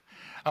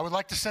 I would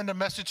like to send a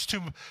message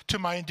to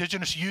my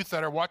indigenous youth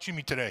that are watching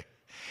me today.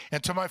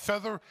 And to my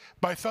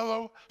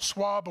fellow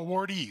Schwab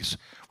awardees,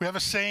 we have a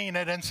saying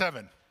at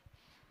N7.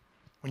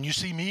 When you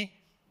see me,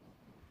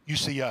 you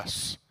see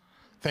us.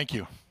 Thank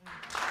you.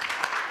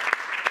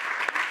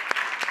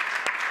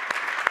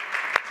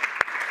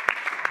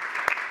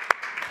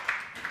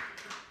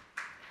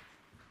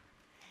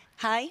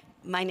 Hi,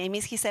 my name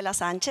is Gisela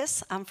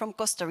Sanchez. I'm from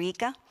Costa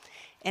Rica,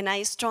 and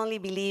I strongly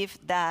believe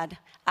that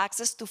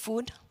access to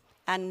food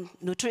and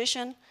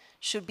nutrition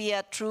should be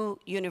a true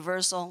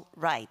universal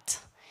right.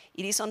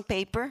 It is on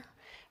paper,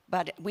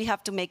 but we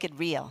have to make it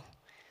real.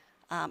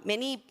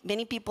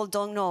 Many people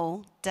don't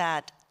know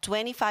that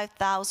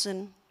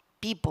 25,000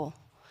 people,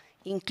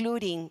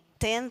 including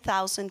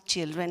 10,000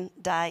 children,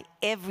 die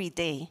every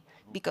day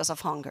because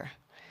of hunger.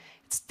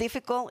 It's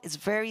difficult, it's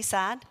very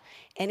sad,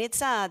 and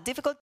it's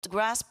difficult to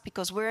grasp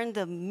because we're in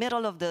the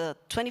middle of the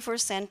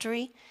 21st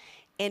century,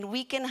 and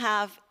we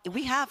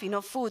have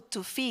enough food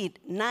to feed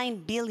 9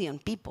 billion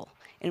people,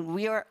 and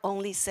we are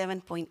only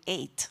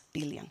 7.8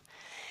 billion.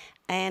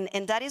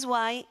 And that is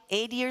why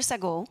 8 years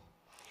ago,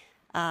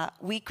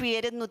 we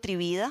created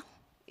Nutrivida.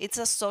 It's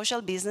a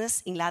social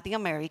business in Latin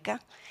America.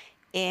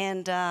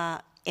 And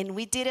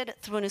we did it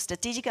through a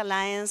strategic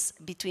alliance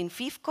between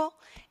FIFCO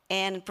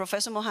and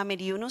Professor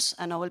Mohamed Yunus,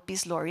 a Nobel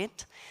Peace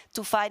Laureate,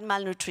 to fight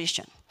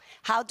malnutrition.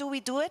 How do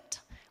we do it?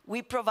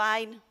 We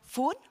provide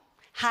food,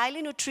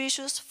 highly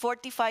nutritious,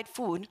 fortified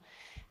food,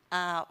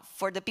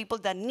 for the people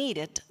that need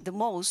it the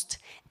most.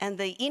 And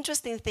the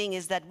interesting thing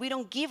is that we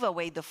don't give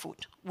away the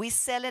food. We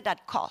sell it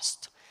at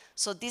cost.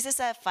 So this is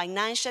a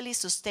financially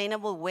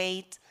sustainable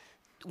way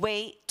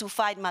to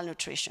fight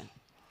malnutrition.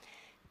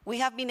 We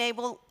have been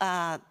able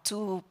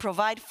to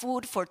provide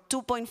food for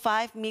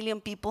 2.5 million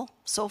people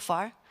so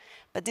far,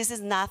 but this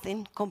is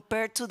nothing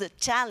compared to the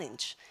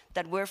challenge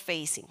that we're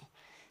facing.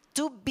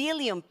 2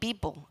 billion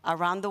people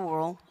around the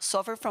world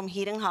suffer from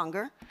hidden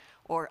hunger,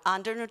 or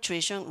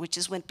undernutrition, which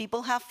is when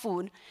people have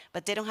food,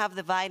 but they don't have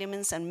the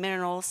vitamins and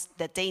minerals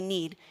that they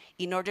need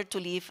in order to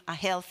live a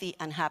healthy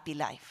and happy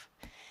life.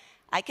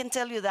 I can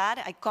tell you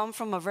that I come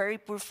from a very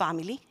poor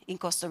family in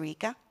Costa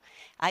Rica.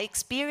 I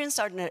experienced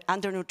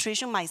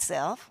undernutrition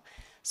myself,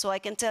 so I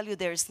can tell you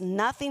there's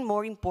nothing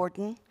more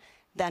important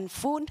than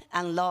food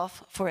and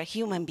love for a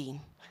human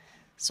being.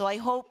 So I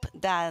hope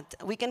that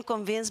we can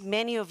convince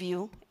many of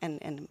you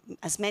and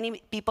as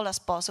many people as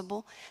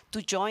possible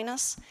to join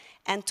us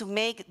and to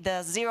make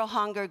the zero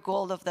hunger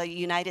goal of the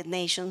United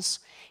Nations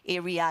a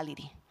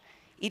reality.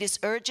 It is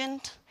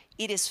urgent,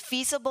 it is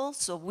feasible,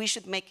 so we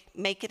should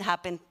make it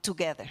happen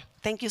together.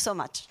 Thank you so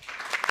much.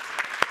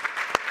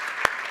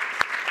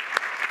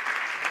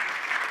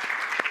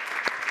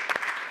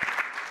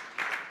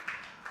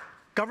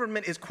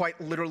 Government is quite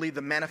literally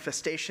the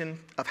manifestation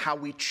of how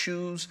we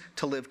choose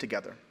to live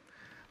together.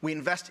 We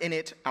invest in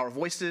it our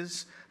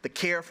voices, the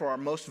care for our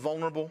most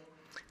vulnerable,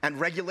 and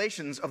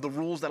regulations of the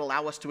rules that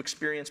allow us to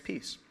experience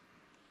peace.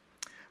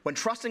 When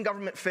trust in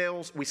government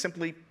fails, we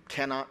simply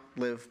cannot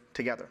live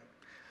together.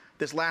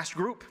 This last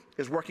group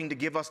is working to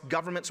give us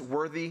governments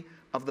worthy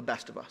of the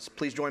best of us.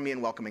 Please join me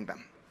in welcoming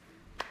them.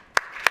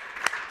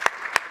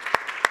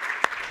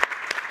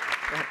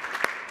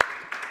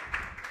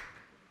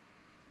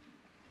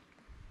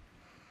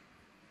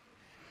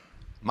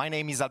 My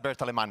name is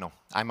Alberto Alemano.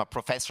 I'm a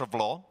professor of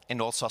law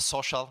and also a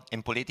social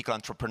and political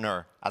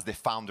entrepreneur as the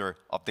founder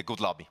of The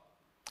Good Lobby.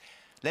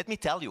 Let me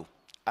tell you,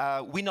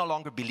 we no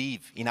longer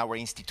believe in our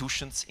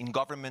institutions, in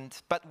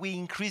government, but we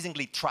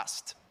increasingly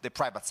trust the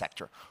private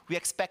sector. We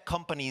expect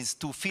companies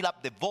to fill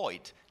up the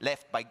void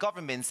left by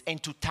governments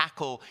and to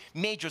tackle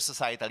major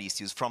societal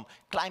issues from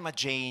climate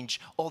change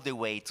all the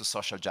way to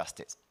social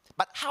justice.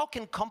 But how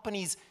can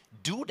companies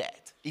do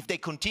that if they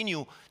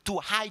continue to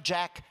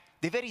hijack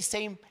the very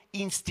same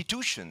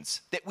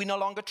institutions that we no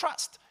longer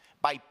trust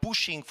by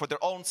pushing for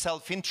their own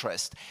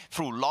self-interest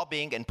through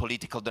lobbying and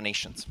political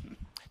donations?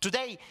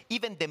 Today,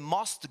 even the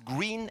most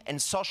green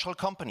and social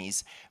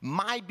companies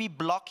might be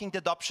blocking the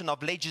adoption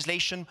of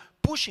legislation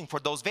pushing for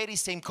those very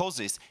same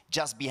causes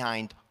just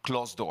behind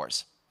closed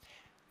doors.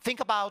 Think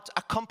about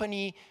a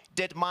company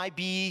that might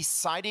be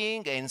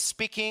citing and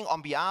speaking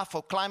on behalf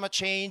of climate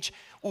change,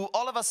 who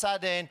all of a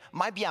sudden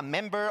might be a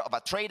member of a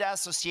trade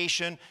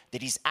association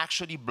that is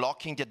actually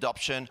blocking the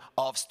adoption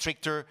of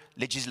stricter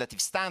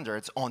legislative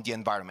standards on the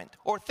environment.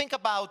 Or think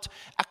about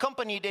a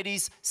company that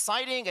is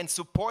citing and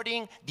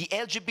supporting the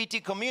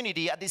LGBT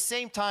community at the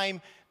same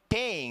time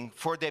paying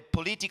for the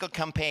political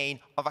campaign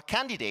of a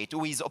candidate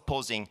who is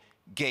opposing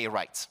gay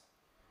rights.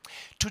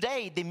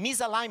 Today, the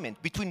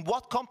misalignment between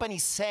what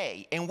companies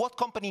say and what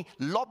companies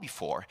lobby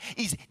for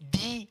is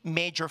the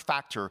major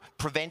factor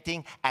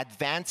preventing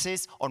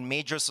advances on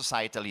major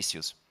societal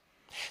issues.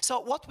 So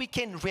what we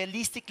can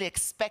realistically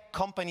expect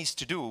companies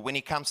to do when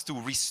it comes to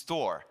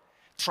restore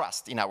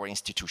trust in our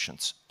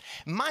institutions?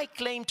 My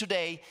claim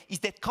today is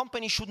that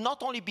companies should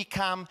not only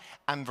become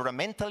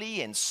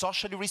environmentally and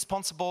socially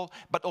responsible,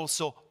 but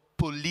also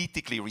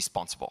politically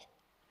responsible.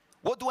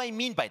 What do I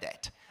mean by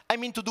that? I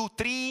mean to do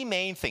three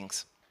main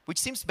things, which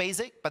seems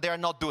basic, but they are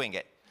not doing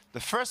it. The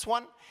first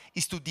one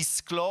is to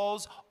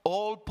disclose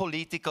all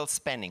political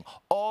spending,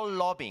 all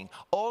lobbying,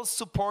 all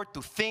support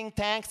to think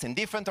tanks and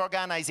different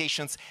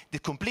organizations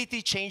that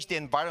completely change the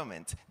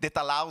environment that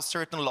allows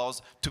certain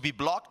laws to be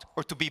blocked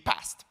or to be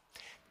passed.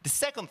 The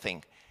second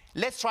thing,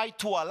 let's try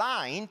to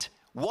align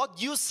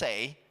what you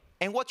say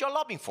and what you're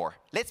lobbying for.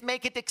 Let's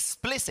make it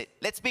explicit.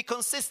 Let's be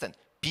consistent.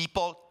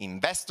 People,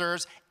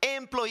 investors,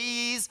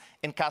 employees,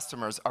 and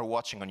customers are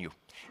watching on you.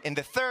 And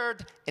the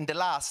third and the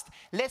last,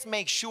 let's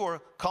make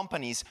sure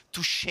companies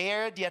to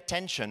share the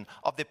attention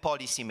of the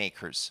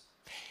policymakers.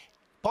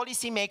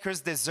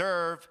 Policymakers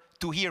deserve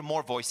to hear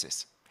more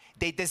voices.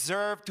 They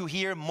deserve to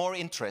hear more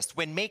interest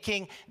when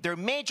making their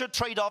major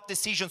trade-off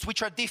decisions,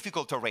 which are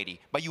difficult already,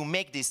 but you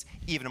make this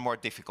even more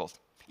difficult.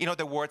 In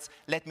other words,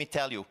 let me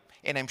tell you,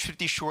 and I'm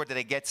pretty sure that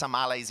I get some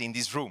allies in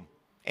this room,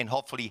 and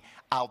hopefully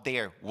out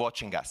there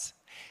watching us.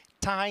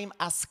 Time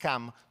has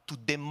come to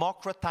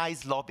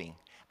democratize lobbying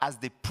as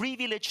the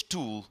privileged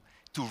tool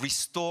to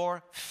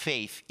restore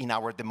faith in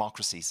our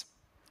democracies.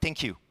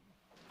 Thank you.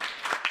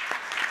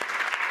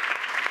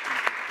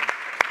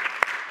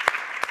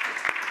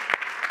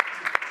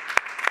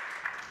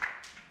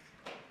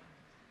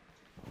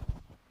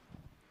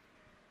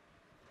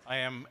 I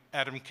am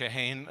Adam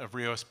Kahane of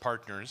Rios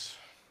Partners.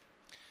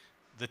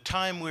 The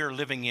time we're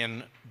living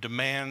in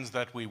demands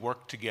that we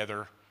work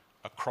together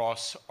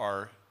across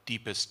our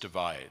deepest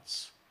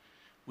divides.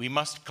 We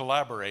must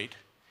collaborate,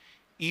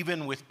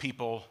 even with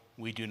people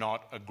we do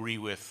not agree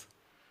with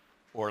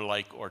or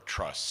like or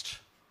trust.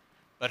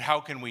 But how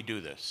can we do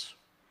this?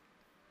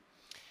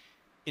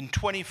 In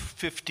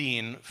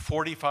 2015,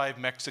 45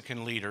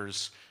 Mexican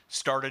leaders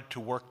started to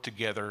work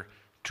together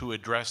to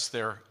address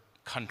their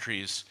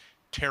country's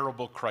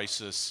terrible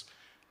crisis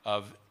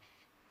of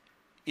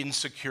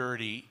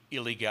insecurity,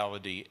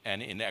 illegality,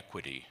 and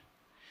inequity.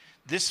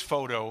 This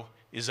photo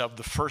is of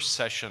the first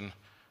session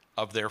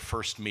of their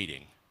first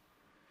meeting.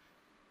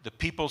 The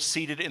people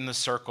seated in the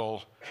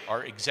circle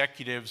are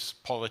executives,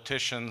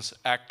 politicians,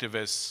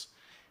 activists,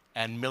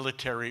 and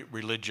military,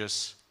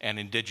 religious, and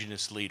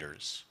indigenous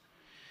leaders.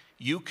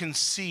 You can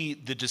see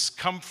the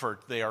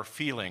discomfort they are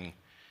feeling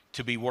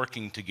to be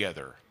working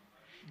together.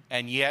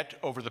 And yet,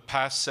 over the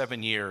past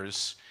 7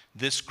 years,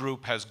 this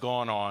group has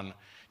gone on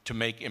to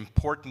make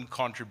important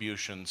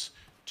contributions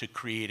to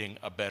creating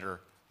a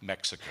better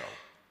Mexico.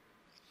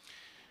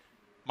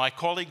 My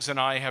colleagues and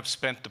I have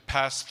spent the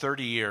past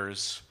 30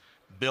 years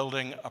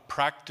building a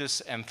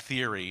practice and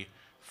theory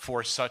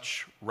for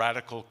such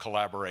radical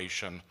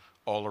collaboration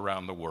all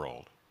around the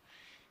world.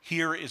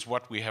 Here is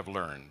what we have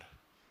learned.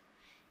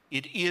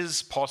 It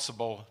is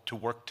possible to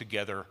work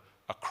together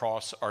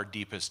across our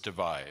deepest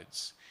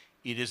divides.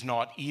 It is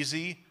not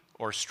easy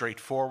or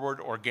straightforward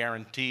or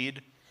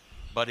guaranteed,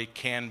 but it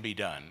can be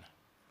done.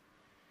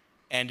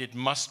 And it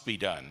must be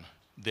done.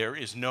 There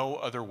is no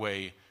other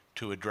way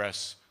to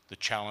address the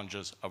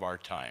challenges of our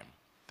time.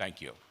 Thank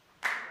you.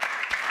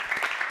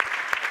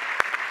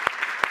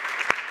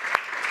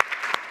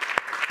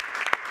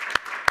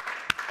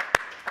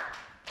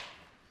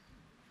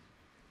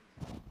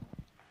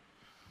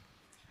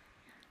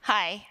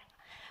 Hi,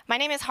 my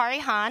name is Hari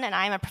Han, and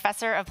I am a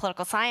professor of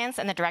political science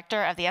and the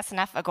director of the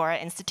SNF Agora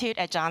Institute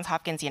at Johns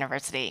Hopkins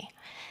University.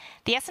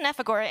 The SNF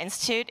Agora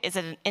Institute is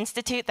an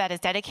institute that is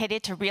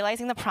dedicated to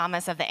realizing the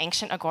promise of the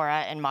ancient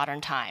agora in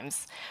modern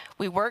times.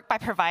 We work by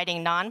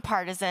providing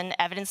nonpartisan,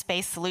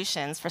 evidence-based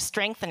solutions for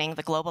strengthening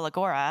the global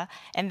agora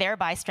and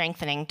thereby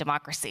strengthening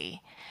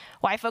democracy.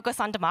 Why focus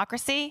on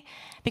democracy?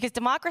 Because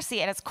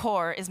democracy at its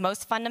core is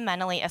most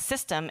fundamentally a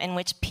system in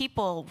which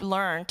people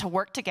learn to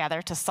work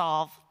together to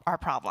solve our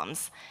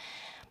problems.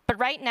 But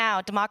right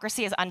now,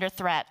 democracy is under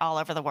threat all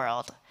over the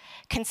world.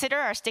 Consider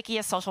our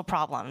stickiest social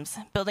problems: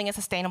 building a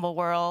sustainable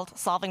world,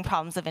 solving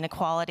problems of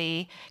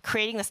inequality,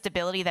 creating the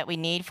stability that we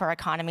need for our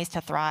economies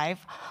to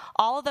thrive.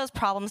 All of those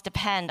problems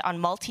depend on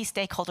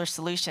multi-stakeholder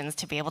solutions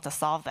to be able to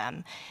solve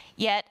them.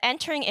 Yet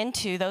entering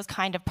into those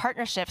kind of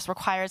partnerships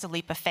requires a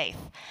leap of faith.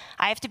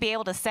 I have to be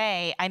able to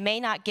say, I may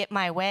not get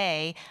my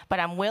way, but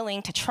I'm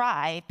willing to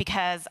try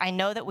because I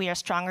know that we are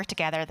stronger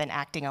together than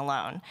acting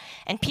alone.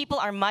 And people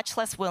are much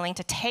less willing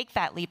to take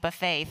that leap of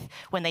faith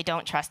when they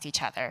don't trust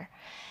each other.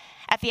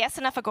 At the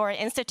SNF Agora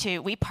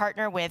Institute, we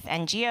partner with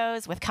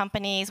NGOs, with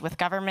companies, with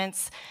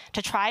governments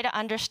to try to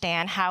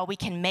understand how we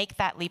can make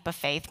that leap of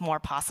faith more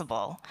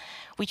possible.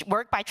 We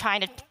work by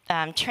trying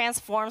to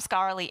transform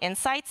scholarly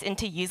insights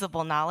into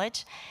usable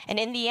knowledge. And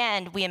in the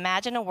end, we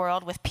imagine a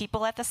world with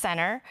people at the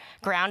center,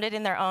 grounded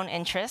in their own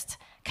interests,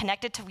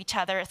 connected to each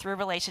other through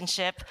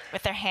relationship,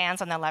 with their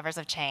hands on the levers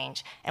of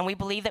change. And we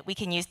believe that we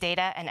can use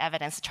data and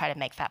evidence to try to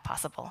make that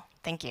possible.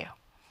 Thank you.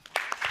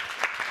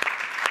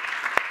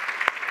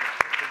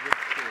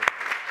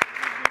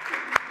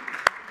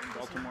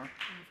 Baltimore.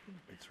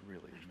 It's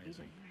really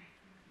amazing.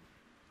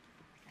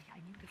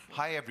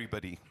 Hi,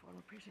 everybody.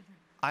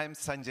 I'm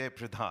Sanjay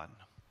Pradhan.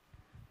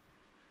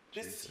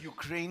 This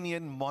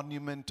Ukrainian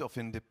monument of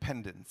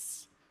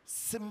independence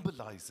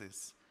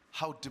symbolizes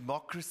how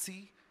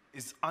democracy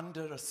is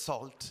under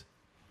assault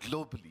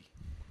globally,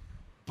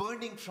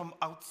 burning from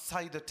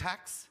outside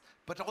attacks,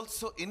 but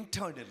also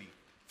internally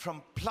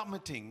from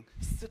plummeting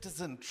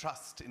citizen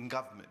trust in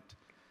government.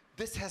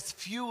 This has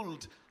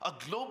fueled a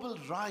global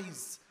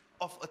rise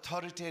of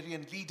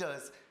authoritarian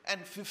leaders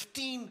and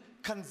 15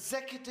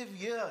 consecutive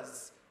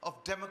years of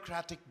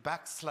democratic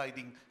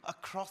backsliding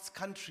across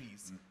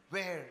countries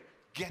where,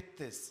 get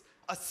this,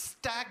 a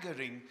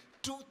staggering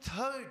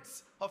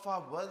 2/3 of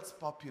our world's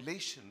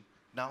population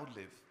now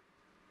live.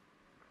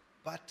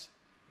 But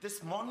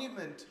this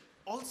monument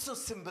also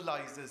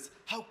symbolizes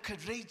how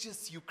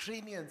courageous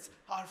Ukrainians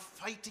are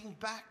fighting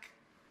back,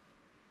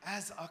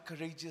 as are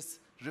courageous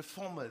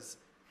reformers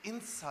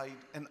inside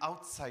and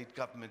outside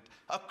government,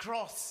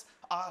 across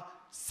our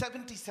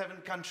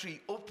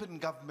 77-country open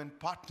government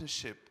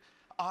partnership,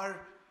 are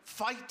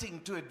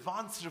fighting to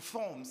advance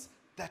reforms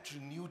that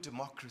renew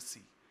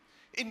democracy.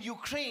 In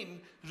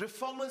Ukraine,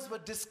 reformers were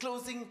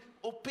disclosing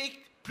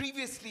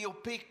previously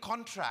opaque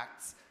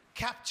contracts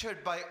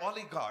captured by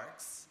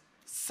oligarchs,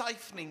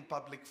 siphoning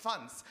public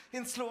funds.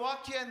 In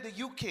Slovakia and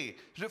the UK,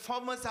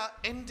 reformers are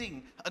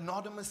ending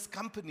anonymous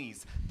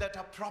companies that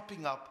are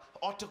propping up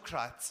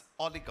autocrats,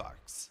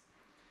 oligarchs.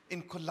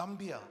 In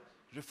Colombia,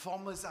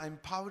 reformers are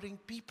empowering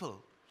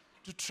people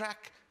to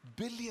track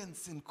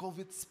billions in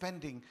COVID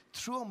spending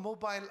through a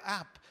mobile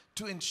app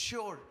to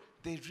ensure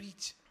they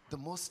reach the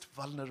most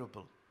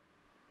vulnerable.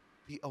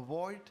 The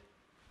award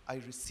I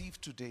receive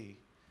today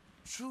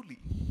truly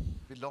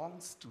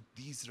belongs to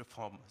these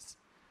reformers.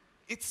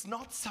 It's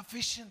not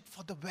sufficient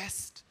for the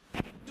West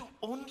to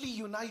only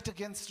unite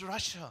against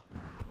Russia.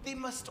 They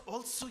must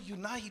also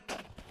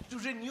unite to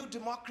renew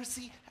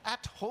democracy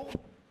at home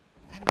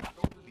and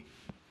globally.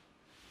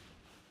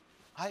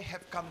 I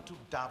have come to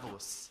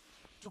Davos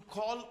to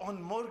call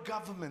on more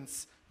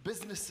governments,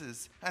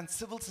 businesses, and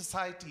civil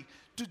society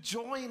to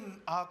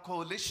join our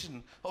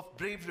coalition of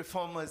brave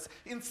reformers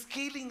in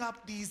scaling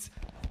up these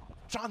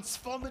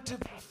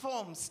transformative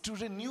reforms to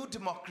renew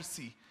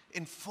democracy,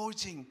 in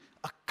forging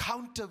a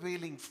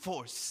countervailing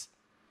force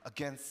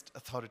against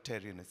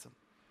authoritarianism.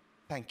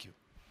 Thank you.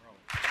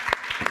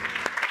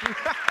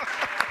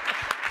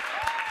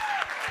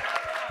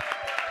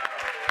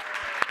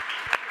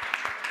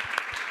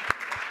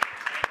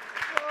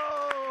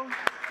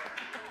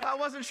 I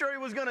wasn't sure he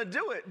was going to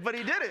do it, but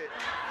he did it.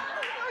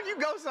 You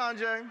go,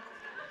 Sanjay.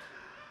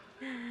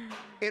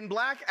 In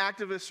black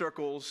activist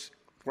circles,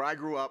 where I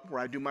grew up, where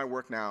I do my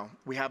work now,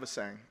 we have a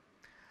saying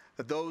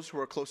that those who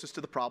are closest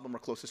to the problem are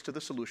closest to the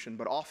solution,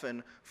 but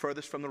often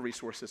furthest from the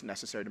resources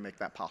necessary to make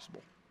that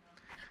possible.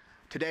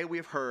 Today we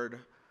have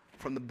heard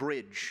from the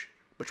bridge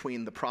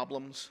between the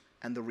problems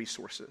and the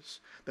resources,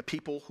 the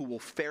people who will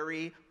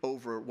ferry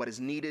over what is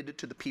needed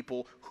to the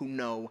people who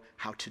know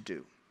how to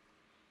do.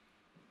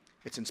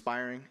 It's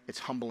inspiring, it's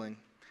humbling.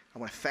 I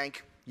want to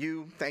thank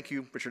you,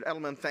 Richard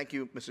Edelman, thank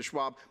you, Mr.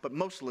 Schwab, but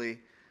mostly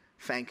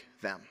thank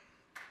them.